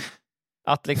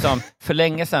 Att liksom för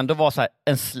länge sedan då var så här,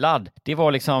 en sladd, det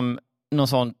var liksom någon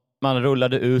sån man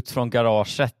rullade ut från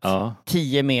garaget.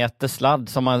 10 meter sladd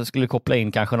som man skulle koppla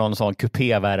in kanske någon sån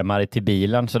kupévärmare till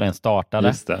bilen så den startade.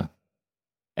 Just det.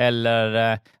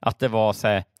 Eller att det var så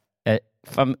här,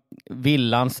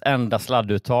 villans enda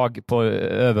sladduttag på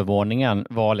övervåningen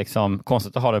var liksom,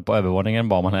 konstigt att ha det på övervåningen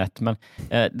bara man ett, men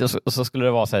så skulle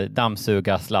det vara så här,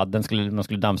 dammsuga sladden, man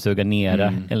skulle dammsuga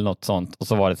nere eller något sånt, och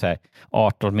så var det så här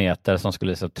 18 meter som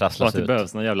skulle så trasslas ut. Och att det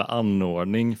behövs någon jävla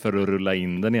anordning för att rulla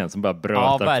in den igen som bara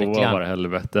brötar på bara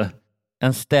helvete.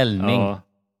 en ställning.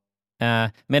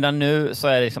 Medan nu så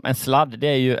är det liksom en sladd, det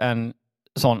är ju en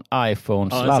sån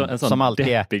iPhone-sladd en sån som alltid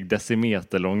är deppig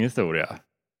decimeterlång historia.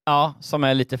 Ja, som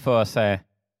är lite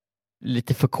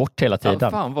för kort hela tiden.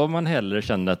 Ja, fan vad man hellre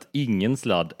känner att ingen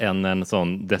sladd än en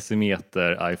sån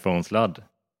decimeter iPhone-sladd.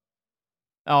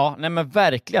 Ja, nej men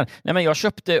verkligen. Nej men jag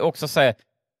köpte också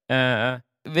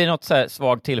vid något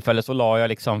svagt tillfälle så la jag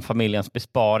liksom familjens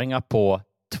besparingar på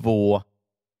 2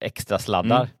 extra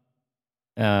sladdar.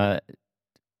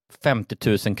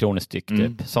 50 000 kronor styck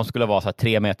typ, som skulle vara så här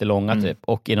 3 meter långa typ,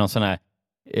 och i någon sån här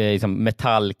liksom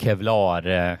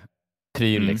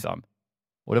metall-kevlar-pryl liksom.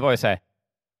 Och det var ju så här,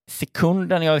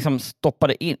 sekunden jag liksom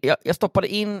stoppade in, jag stoppade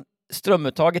in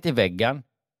strömuttaget i väggen,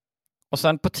 och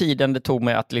sen på tiden det tog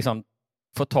mig att liksom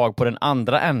få tag på den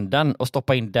andra änden och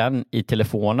stoppa in den i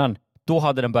telefonen, då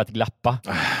hade den börjat glappa.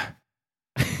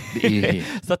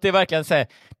 Så att det är verkligen så här,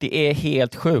 det är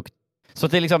helt sjukt. Så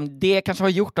att det kanske har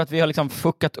gjort att vi har liksom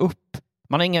fuckat upp.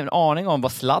 Man har ingen aning om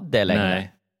vad sladd är längre.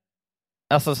 Nej.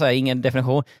 Alltså så här, ingen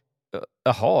definition.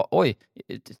 Jaha, oj.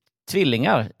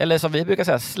 Tvillingar. Eller som vi brukar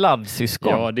säga,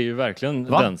 sladdsyskon. Ja, det är ju verkligen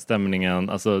den stämningen.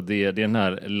 Alltså det är den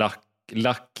här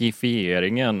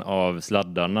lackifieringen av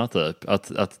sladdarna typ.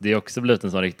 Att det också blivit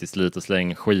en sån riktigt slit och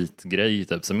släng skitgrej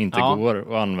typ, som inte går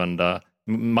att använda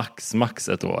max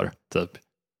ett år typ.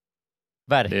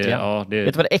 Verkligen. Vet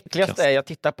du vad det äckligaste är? Jag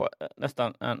tittar på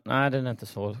nästan... Nej, den är inte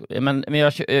så... Men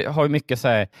jag har ju mycket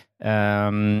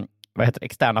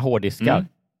externa hårddiskar.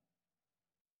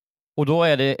 Och då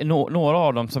är det några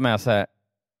av dem som är så här...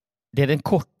 Det är den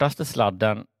kortaste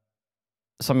sladden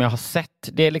som jag har sett.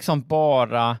 Det är liksom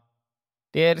bara...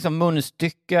 Det är liksom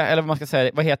munstycke, eller vad man ska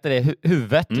säga. Vad heter det?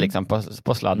 Huvudet liksom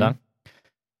på sladden.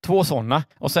 2 sådana.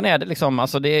 Och sen är det liksom,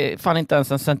 alltså det är fan inte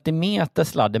ens en centimeter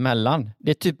sladd emellan.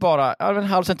 Det är typ bara en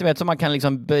halv centimeter som man kan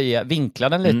liksom vinkla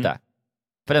den lite.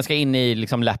 För den ska in i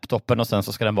liksom laptopen och sen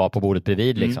så ska den vara på bordet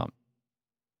bredvid liksom.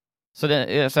 Så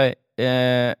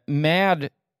med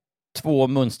 2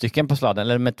 munstycken på sladden,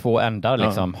 eller med 2 ändar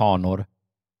liksom, hanar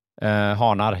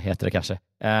heter det kanske.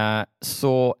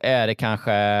 Så är det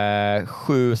kanske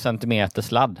 7 centimeter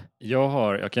sladd.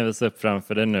 Jag kan visa upp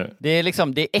framför dig nu. Det är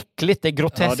äckligt, det är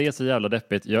groteskt. Ja, det är så jävla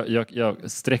deppigt.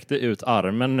 Jag sträckte ut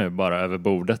armen nu bara över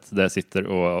bordet där jag sitter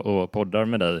och poddar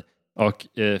med dig. Och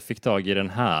fick tag i den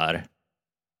här.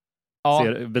 Ja.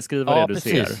 Beskriva det du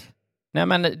ser. Nej,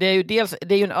 men det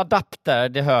är ju en adapter,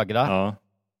 det högra. Ja.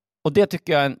 Och det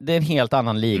tycker jag det är en helt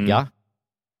annan liga.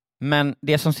 Men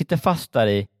det som sitter fast där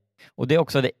i, och det är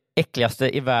också det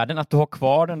äckligaste i världen, att du har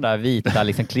kvar den där vita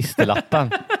liksom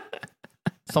klisterlappen.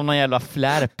 Som någon jävla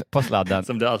flärp på sladden.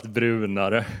 Som det är allt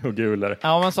brunare och gulare.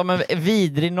 Ja, men som en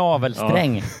vidrig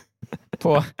navelsträng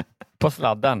på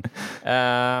sladden. Så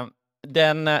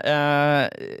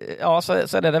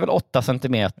är det väl 8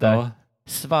 centimeter. Ja.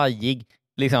 Svajig,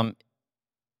 liksom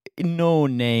no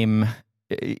name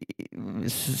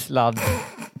sladd.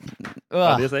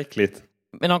 Ja, det är så äckligt.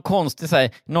 Men någon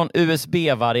konstig, någon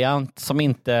USB-variant som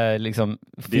inte liksom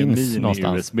finns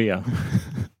någonstans. Det är mini-USB.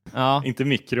 Ja. Inte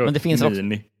mikro, men det finns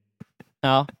mini. Också,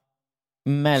 ja.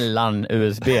 Mellan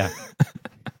USB.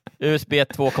 USB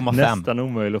 2,5. Nästan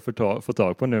omöjligt att få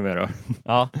tag på numera.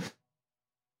 Ja.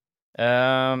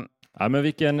 Ja, men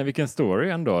vilken story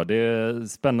ändå. Det är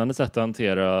ett spännande sätt att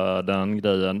hantera den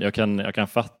grejen. Jag kan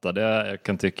fatta det. Jag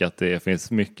kan tycka att det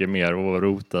finns mycket mer att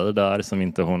rota i där som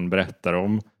inte hon berättar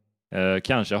om.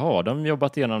 Kanske har de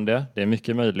jobbat igenom det. Det är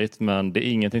mycket möjligt, men det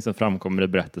är ingenting som framkommer i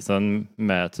berättelsen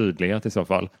med tydlighet i så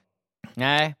fall.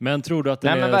 Nej. Men tror du att det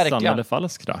är sann eller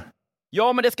falsk då?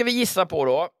 Ja, men det ska vi gissa på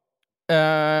då.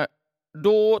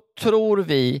 Då tror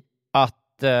vi att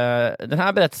den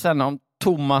här berättelsen om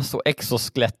Thomas och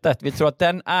exoskelettet, vi tror att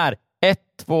den är 1,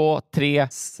 2, 3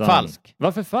 falsk.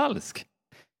 Varför falsk?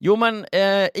 Jo, men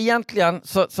egentligen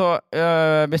så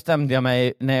bestämde jag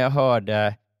mig när jag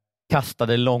hörde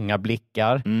kastade långa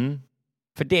blickar.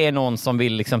 För det är någon som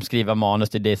vill liksom skriva manus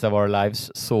till Days of Our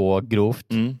Lives så grovt.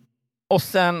 Och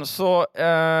sen så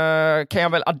kan jag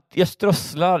väl, jag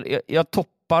strösslar, jag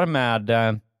toppar med,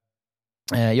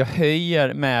 jag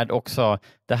höjer med också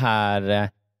det här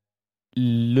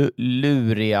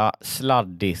luriga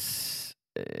sladdis,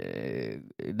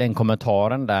 den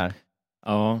kommentaren där.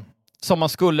 Ja. Som man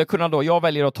skulle kunna då, jag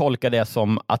väljer att tolka det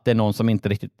som att det är någon som inte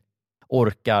riktigt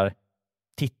orkar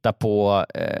titta på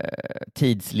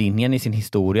tidslinjen i sin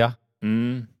historia.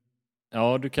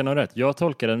 Ja, du kan ha rätt. Jag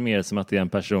tolkar den mer som att det är en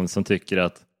person som tycker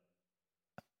att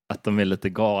de är lite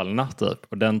galna typ.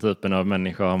 Och den typen av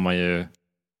människa har man ju,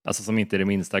 alltså som inte är det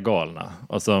minsta galna.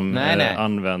 Och som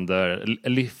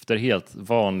lyfter helt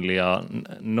vanliga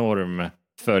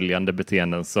normföljande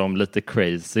beteenden som lite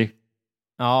crazy.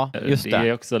 Ja, just det. Det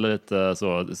är också lite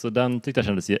så den tyckte jag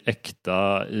kändes ju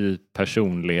äkta i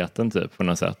personligheten typ på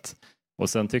något sätt. Och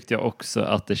sen tyckte jag också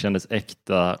att det kändes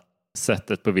äkta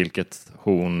sättet på vilket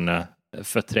hon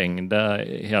förträngde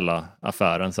hela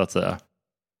affären så att säga.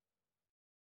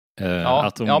 Ja,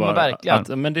 att hon men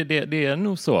verkligen. Men det är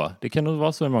nog så. Det kan nog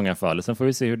vara så i många fall. Sen får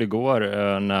vi se hur det går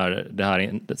när det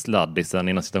här sladdisen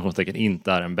inom citationstecken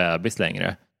inte är en bebis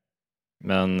längre.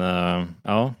 Men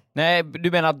ja. Nej,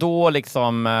 du menar då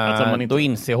liksom då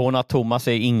inser hon att Thomas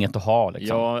är inget att ha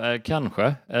liksom. Ja,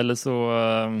 kanske. Eller så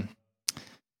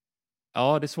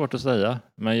ja, det är svårt att säga.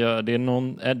 Men det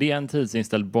är en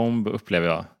tidsinställd bomb upplever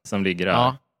jag som ligger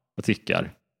där och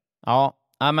tickar. Ja,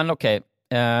 men okej.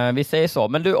 Vi säger så.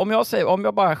 Men du, om jag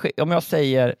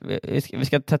säger vi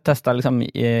ska testa liksom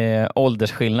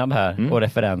åldersskillnad här och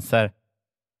referenser.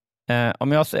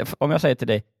 Om jag säger till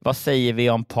dig, vad säger vi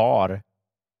om par?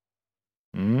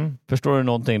 Förstår du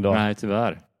någonting då? Nej,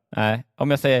 tyvärr. Nej.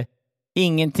 Om jag säger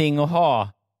ingenting att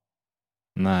ha.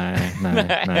 Nej.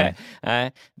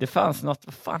 Nej. Det fanns något,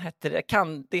 vad fan hette det?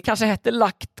 Det kanske hette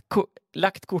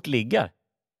lagt kort liggar.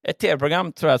 Ett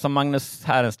tv-program tror jag som Magnus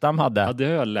Härenstam hade. Ja, det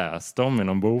har jag läst om i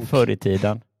någon bok. Förr i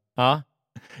tiden. Ja.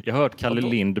 Jag har hört Kalle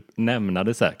Lind nämna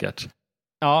det säkert.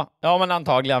 Ja, men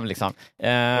antagligen liksom. Och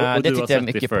det du har sett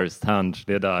mycket first hand,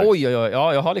 det är där. Oj,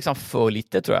 ja, jag har liksom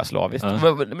följt det tror jag slaviskt.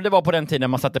 Men det var på den tiden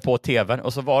man satte på tvn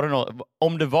och så var det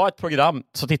om det var ett program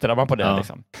så tittade man på det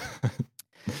liksom.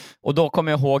 Och då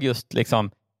kommer jag ihåg just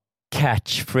liksom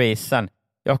catchphrasen.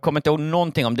 Jag kommer inte ihåg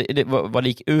någonting om det vad det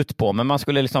gick ut på, men man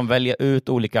skulle liksom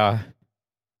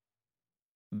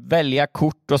välja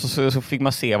kort och så fick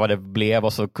man se vad det blev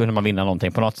och så kunde man vinna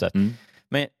någonting på något sätt.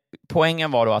 Men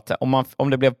poängen var då att om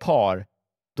det blev par,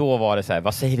 då var det så här,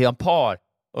 vad säger vi om par?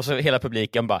 Och så hela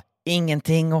publiken bara,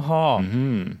 ingenting att ha.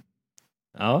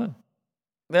 Ja.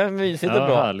 Det är mysigt och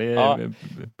bra. Härlig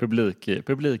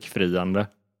publikfriande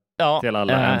till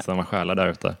alla ensamma själar där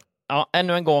ute. Ja,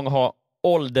 ännu en gång har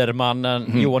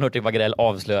åldermannen Johan Hurtig Wagrell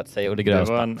avslöjat sig och det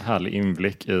grövsta. Det var en härlig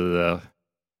inblick i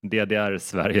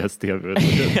DDR-Sveriges TV.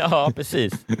 Ja,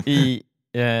 precis. I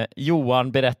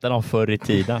Johan berättar om förr i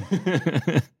tiden.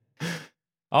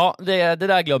 Ja, det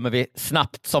där glömmer vi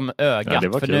snabbt som ögat.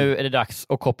 För kul. Nu är det dags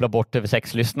att koppla bort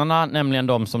TV6-lyssnarna, nämligen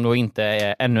de som då inte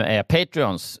ännu är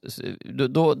Patreons.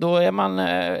 Då är man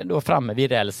då framme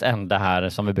vid räls ända här,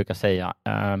 som vi brukar säga.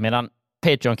 Medan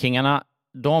Patreon-kingarna,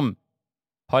 de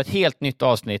har ett helt nytt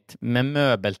avsnitt med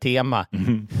möbeltema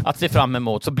att se fram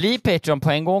emot. Så bli Patreon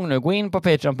på en gång nu. Gå in på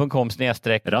patreon.com/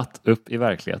 Ratt upp i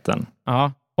verkligheten.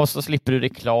 Ja, och så slipper du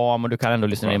reklam och du kan ändå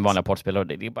lyssna in vanliga portspel. Och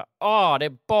det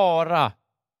är bara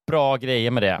bra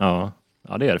grejer med det. Ja,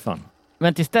 det är det fan.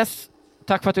 Men tills dess,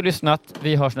 tack för att du har lyssnat.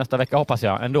 Vi hörs nästa vecka, hoppas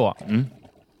jag ändå.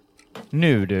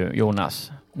 Nu du,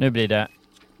 Jonas. Nu blir det...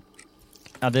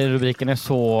 Ja, rubriken är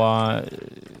så...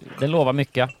 Den lovar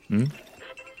mycket.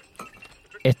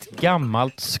 Ett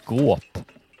gammalt skåp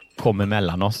kommer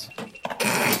mellan oss.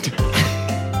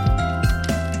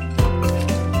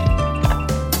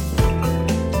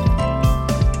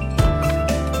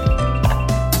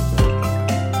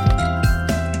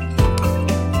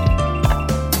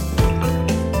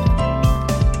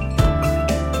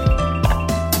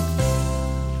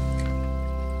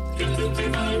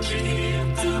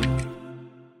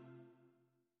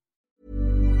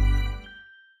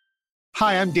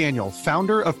 Hi, I'm Daniel,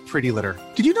 founder of Pretty Litter.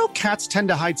 Did you know cats tend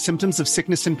to hide symptoms of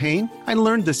sickness and pain? I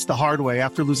learned this the hard way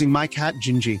after losing my cat,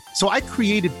 Gingy. So I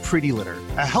created Pretty Litter,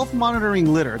 a health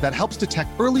monitoring litter that helps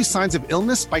detect early signs of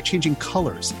illness by changing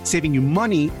colors, saving you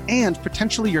money and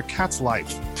potentially your cat's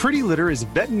life. Pretty Litter is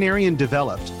veterinarian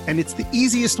developed, and it's the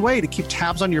easiest way to keep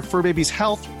tabs on your fur baby's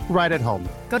health right at home.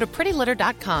 Go to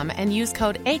prettylitter.com and use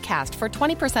code ACAST for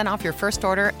 20% off your first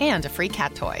order and a free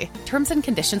cat toy. Terms and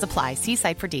conditions apply. See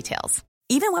site for details.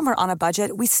 Even when we're on a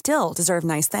budget, we still deserve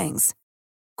nice things.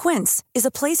 Quince is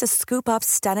a place to scoop up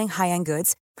stunning high-end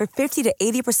goods for 50 to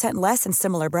 80% less than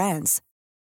similar brands.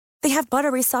 They have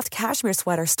buttery soft cashmere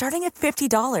sweaters starting at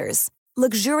 $50,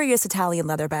 luxurious Italian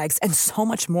leather bags, and so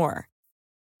much more.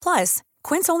 Plus,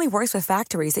 Quince only works with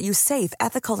factories that use safe,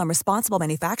 ethical, and responsible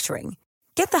manufacturing.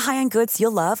 Get the high-end goods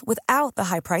you'll love without the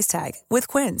high price tag with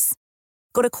Quince.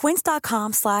 Go to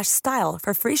quince.com/style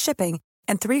for free shipping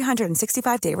and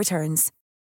 365-day returns.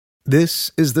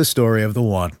 This is the story of the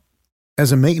one.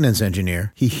 As a maintenance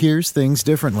engineer, he hears things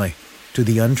differently. To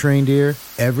the untrained ear,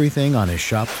 everything on his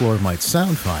shop floor might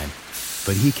sound fine,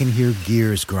 but he can hear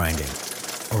gears grinding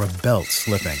or a belt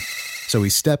slipping. So he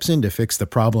steps in to fix the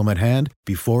problem at hand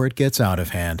before it gets out of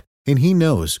hand. And he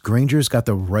knows Grainger's got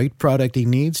the right product he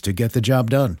needs to get the job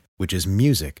done, which is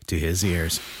music to his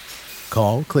ears.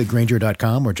 Call, click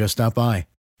Grainger.com, or just stop by.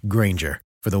 Grainger,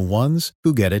 for the ones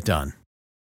who get it done.